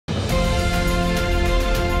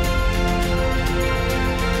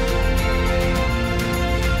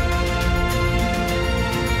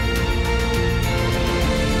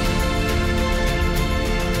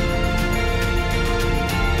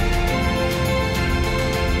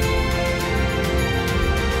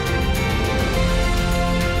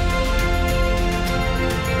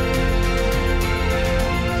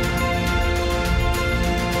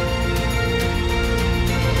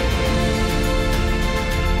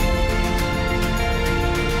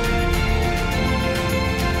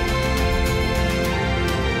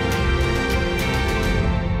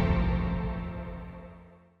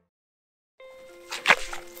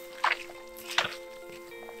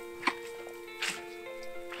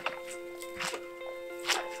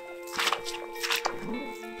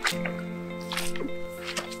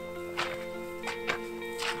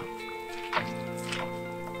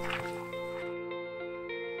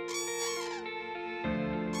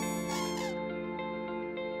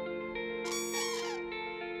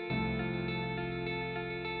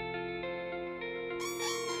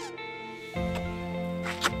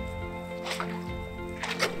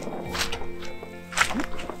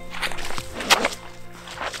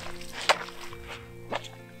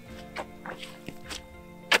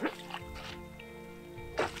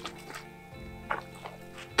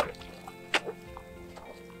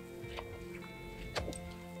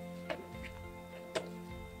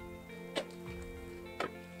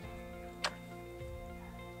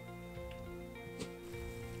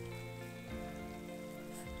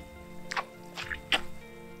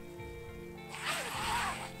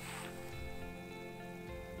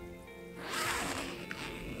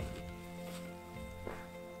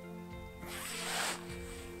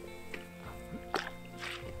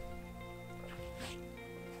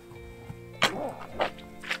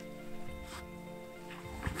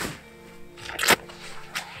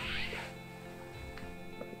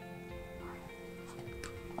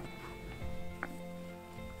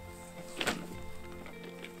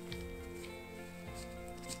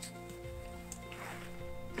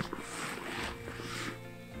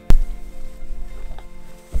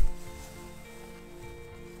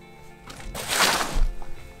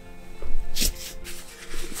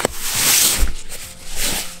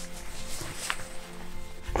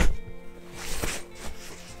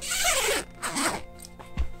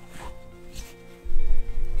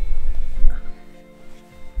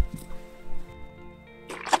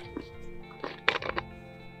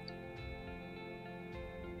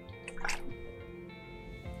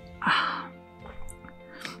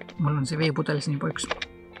on see veepudel siin juba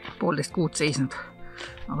 1,5 kuud seisnud,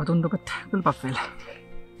 aga tundub, et kõlbab veel.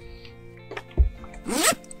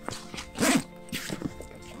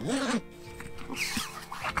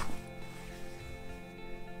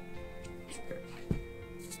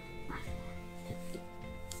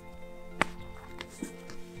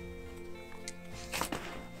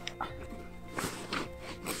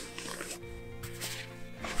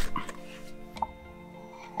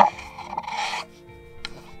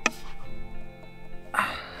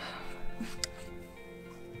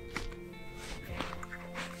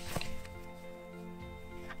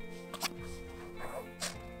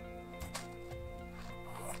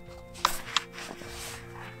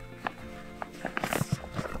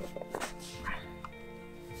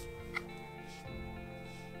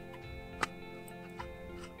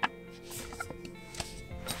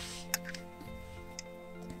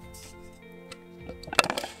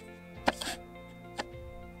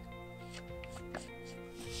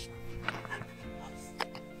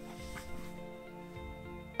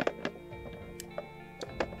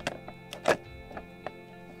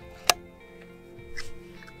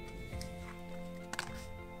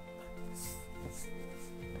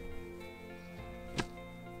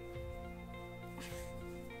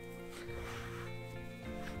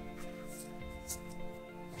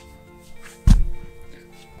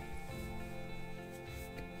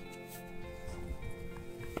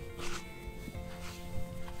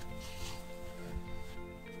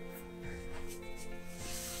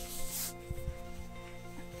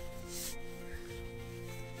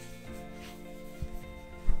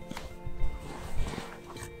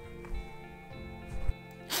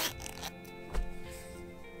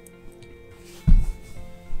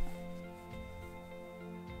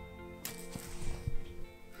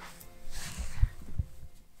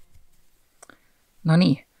 No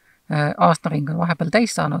nii, aastaring on vahepeal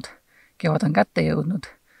täis saanud, kevad on kätte jõudnud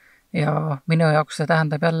ja minu jaoks see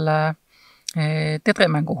tähendab jälle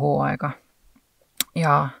TEDREMÄNGu hooaega.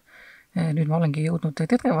 Ja nüüd ma olengi jõudnud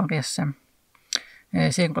TEDREvarjesse.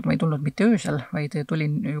 Seekord ma ei tulnud mitte öösel, vaid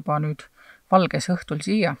tulin juba nüüd valges õhtul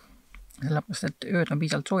siia, sellepärast et ööd on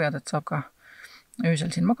piisavalt soojad, et saab ka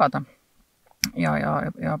öösel siin magada. Ja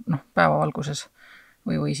päevavalguses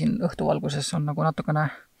või siin õhtuvalguses on nagu natukene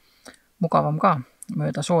mugavam ka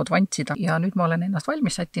mööda sood vantsida. Ja nüüd ma olen ennast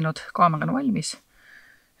valmis sättinud, kaamera on valmis.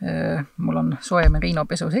 Mul on soe merino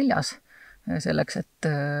pesu seljas selleks, et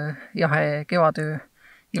jahe kevadöö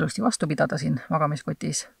ilusti vastu pidada siin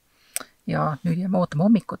magamiskotis. Ja nüüd jääme ootama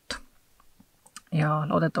hommikut. Ja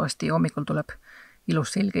loodetavasti hommikul tuleb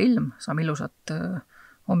ilus selge ilm, saame ilusat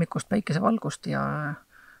hommikust päikesevalgust ja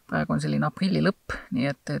praegu on selline aprilli lõpp,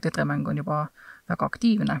 nii et TEDREMÄNG on juba väga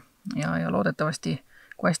aktiivne ja loodetavasti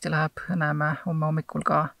kui hästi läheb, näeme homme hommikul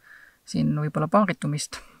ka siin võib-olla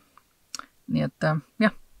paaritumist. Nii et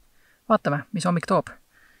jah, vaatame, mis hommik toob.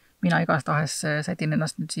 Mina igastahes sätin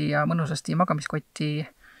ennast nüüd siia mõnusasti magamiskotti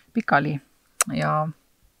pikali ja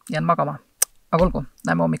jään magama. Aga olgu,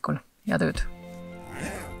 näeme hommikul ja tööd.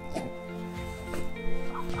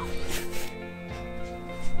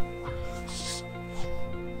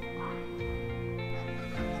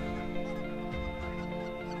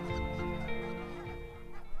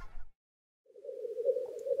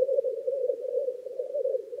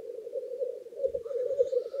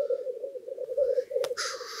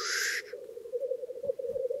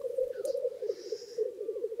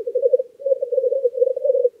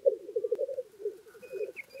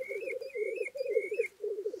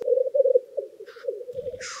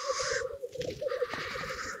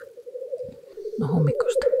 No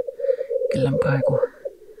hommikust. Kell on praegu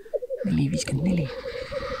 4:54.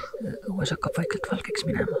 Õues hakkab vaikselt valgeks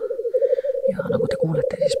minema. Ja nagu te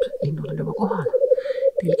kuulete, siis linnud on juba kohal.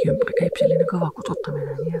 Telgi ümber käib selline kõva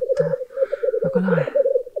kututamine, nii et väga lahe.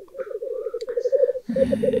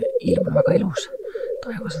 Ilm on väga ilus.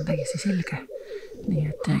 Taevas on täiesti selge. Nii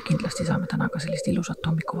et kindlasti saame täna ka sellist ilusat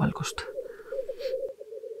hommikuvalgust.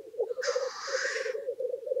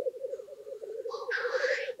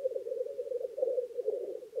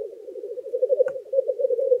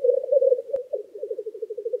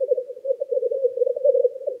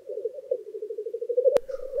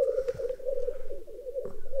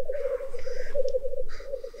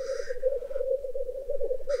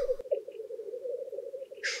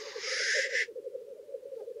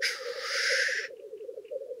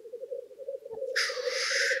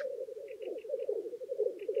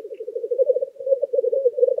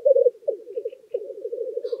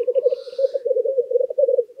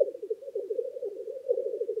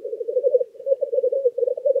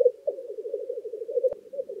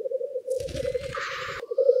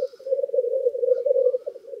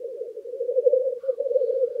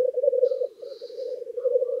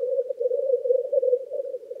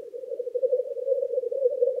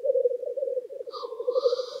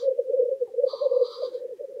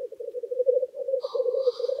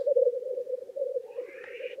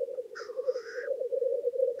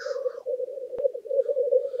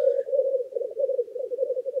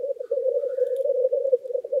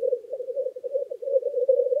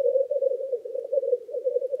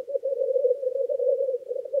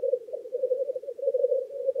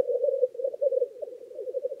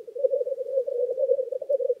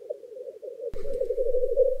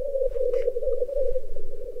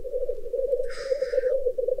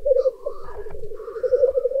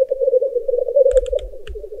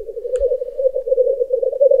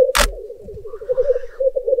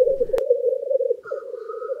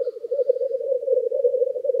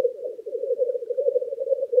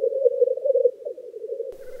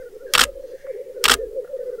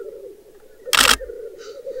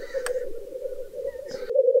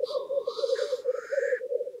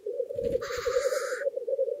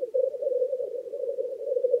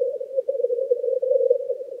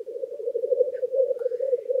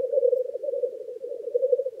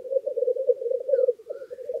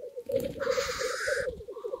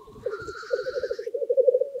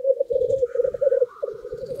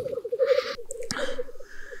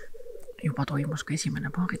 Juba toimus ka esimene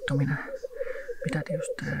paaritumine, mida te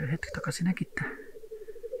just hetk tagasi nägite.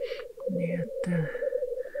 Nii et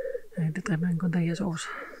tedremäng on täies hoos.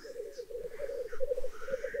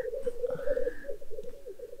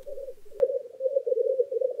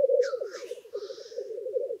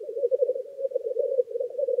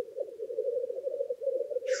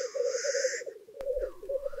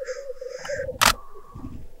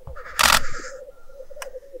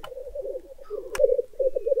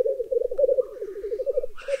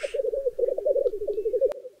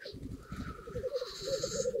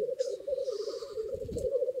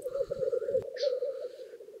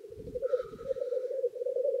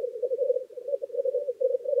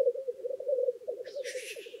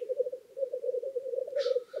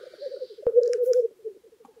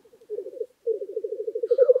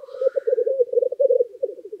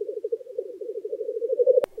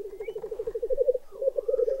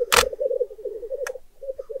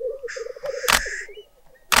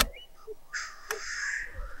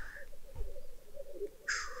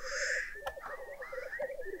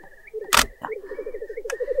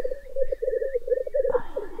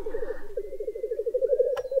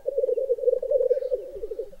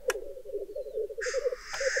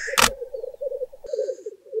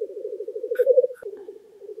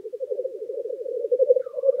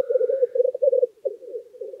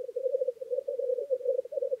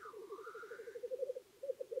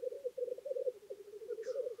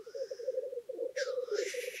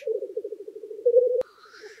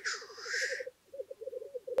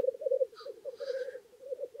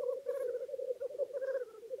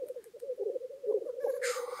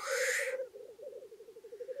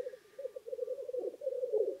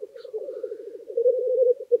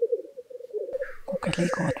 Kuked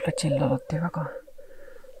liiguvad platsil alati väga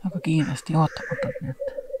kiiresti ja ootamatult, nii et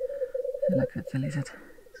selleks, et sellised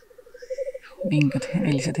vinged,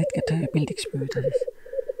 erilised hetked pildiks püüda, siis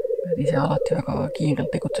pead ise alati väga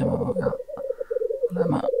kiirelt tegutsema ja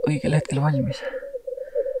olema õigel hetkel valmis.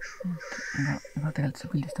 Aga tegelikult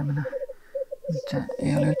see pildistamine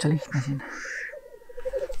ei ole üldse lihtne siin.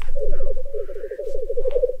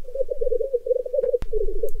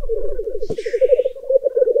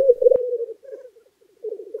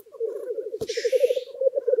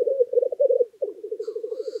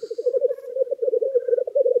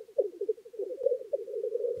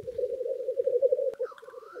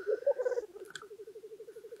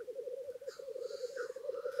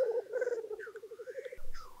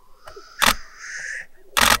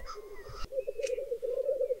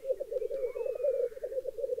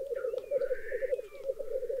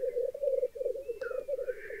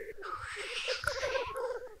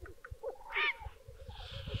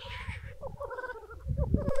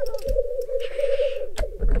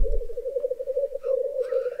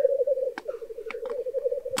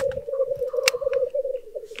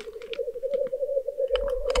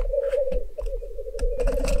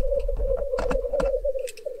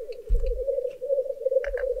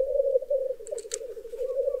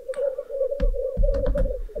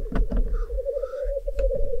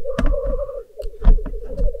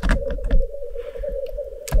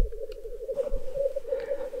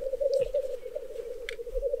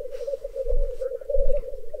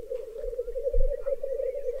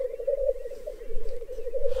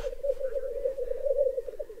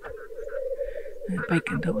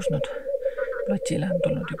 Päike on tõusnud. Platsile on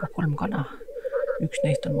tulnud juba 3 kana. Üks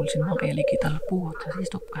neist on mul siin varje ligidal puu otsas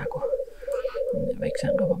istub praegu.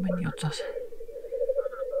 Väikse rabamenni otsas.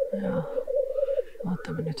 Ja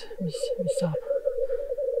vaatame nüüd, mis saab.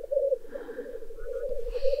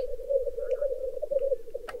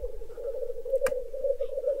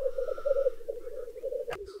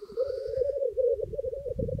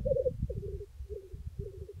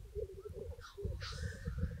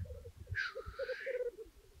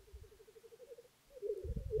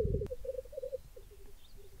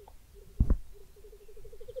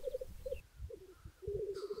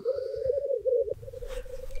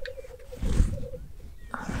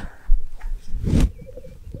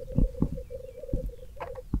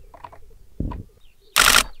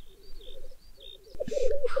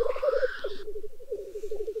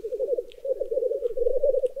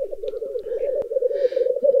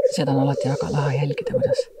 Seda on alati väga lahe jälgida,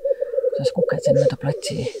 kuidas kuked siin mööda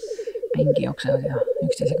platsi ringi jooksevad ja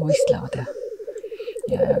üksteisega võistlevad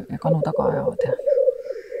ja kanu taga ajavad.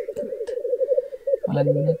 Olen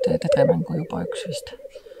nüüd tedremängu juba vist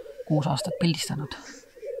 6 aastat pildistanud.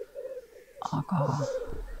 Aga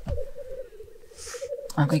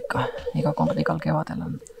ikka, igal kevadel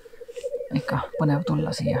on ikka põnev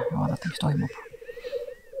tulla siia ja vaadata, mis toimub.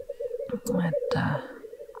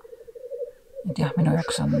 Et jah, minu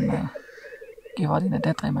jaoks on kevadine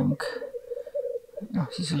TEDREMÄNG.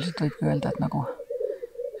 Sisuliselt võibki öelda, et nagu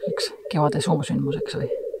üks kevade suursündmuseks või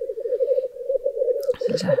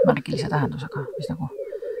sellise märgilise tähendusega, mis nagu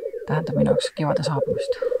tähendab minu jaoks kevade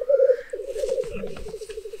saabumist.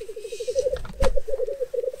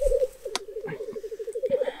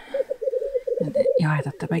 Nende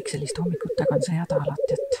jahedate päikseliste hommikutega on see häda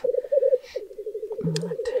alati, et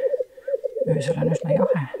öösel on üsna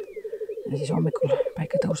jahe ja siis hommikul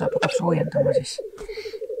päike tõuseb, hakkab soojendama, siis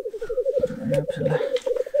lööb selle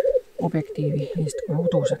objektiivi eest kui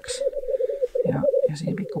uduseks ja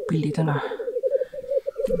see pikub pildid ära.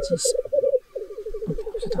 Et siis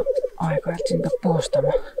seda aeg-ajalt siin peab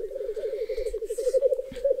puhastama.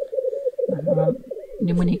 Mul on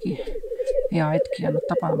nii mõnigi hea hetk jäänud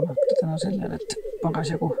tabama täna sellele, et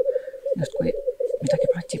parasjagu just kui midagi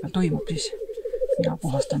platsi peal toimub, siis mina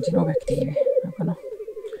puhastan siin objektiivi, aga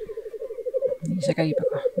nii see käib,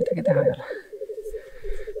 aga midagi teha ei ole.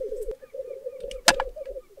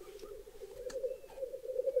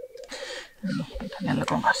 Nüüd on jälle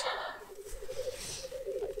kongas.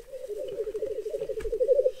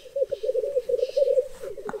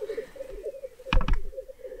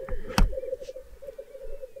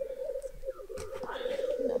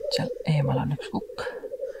 Seal eemal on üks kukk,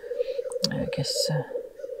 kes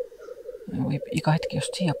võib iga hetk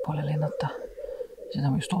just siia poole lennata. Seda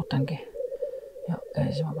ma just ootangi. Ja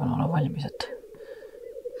siis ma pean olema valmis, et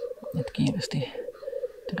kiiresti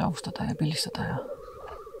teda austada ja pildistada ja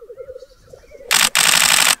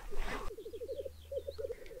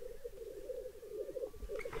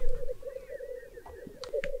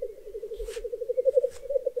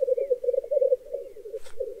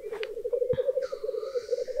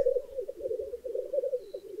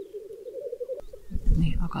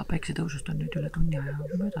aga päiksetõusust on nüüd üle tunni aja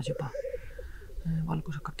möödas juba.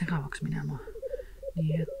 Valgus hakkab teravaks minema.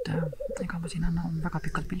 Nii et ega ma siin enam väga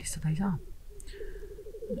pikalt pildistada ei saa.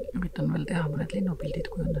 Üritan veel teha mõned linnupildid,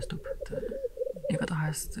 kui õnnestub.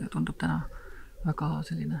 Igatahes tundub täna väga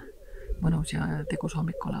selline mõnus ja tegus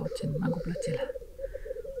hommik olevat siin mänguplatsil.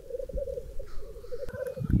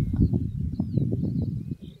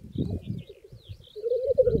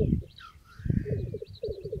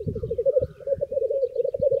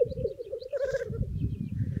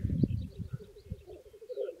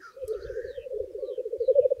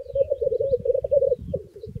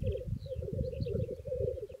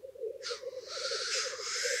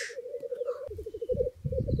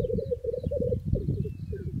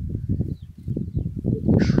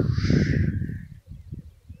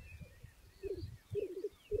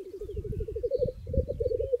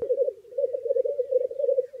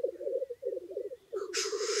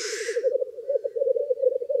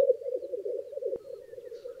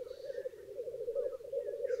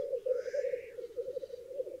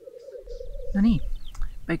 No nii,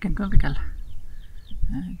 päike on kõrgel.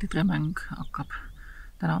 TEDREMÄNG hakkab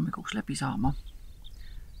täna hommikuks läbi saama.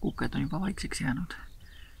 Kuked on juba vaikseks jäänud.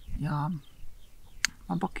 Ja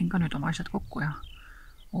ma pakin ka nüüd oma asjad kokku ja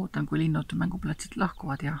ootan, kui linnud mänguplatsid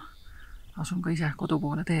lahkuvad ja asun ka ise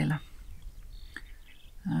kodupoole teele.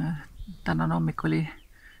 Tänane hommik oli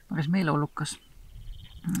päris meeleolukas.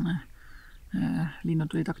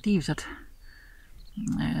 Linnud olid aktiivsed.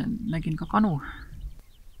 Nägin ka kanu.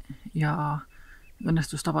 Ja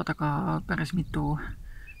õnnestus tabada ka päris mitu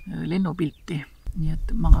lennupilti. Nii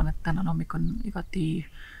et ma arvan, et tänane hommik on igati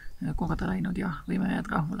korda läinud ja võime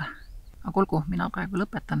jääda rahule. Aga olgu, mina praegu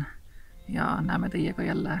lõpetan ja näeme teiega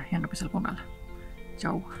jälle järgmisel korral.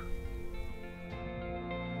 Tšau!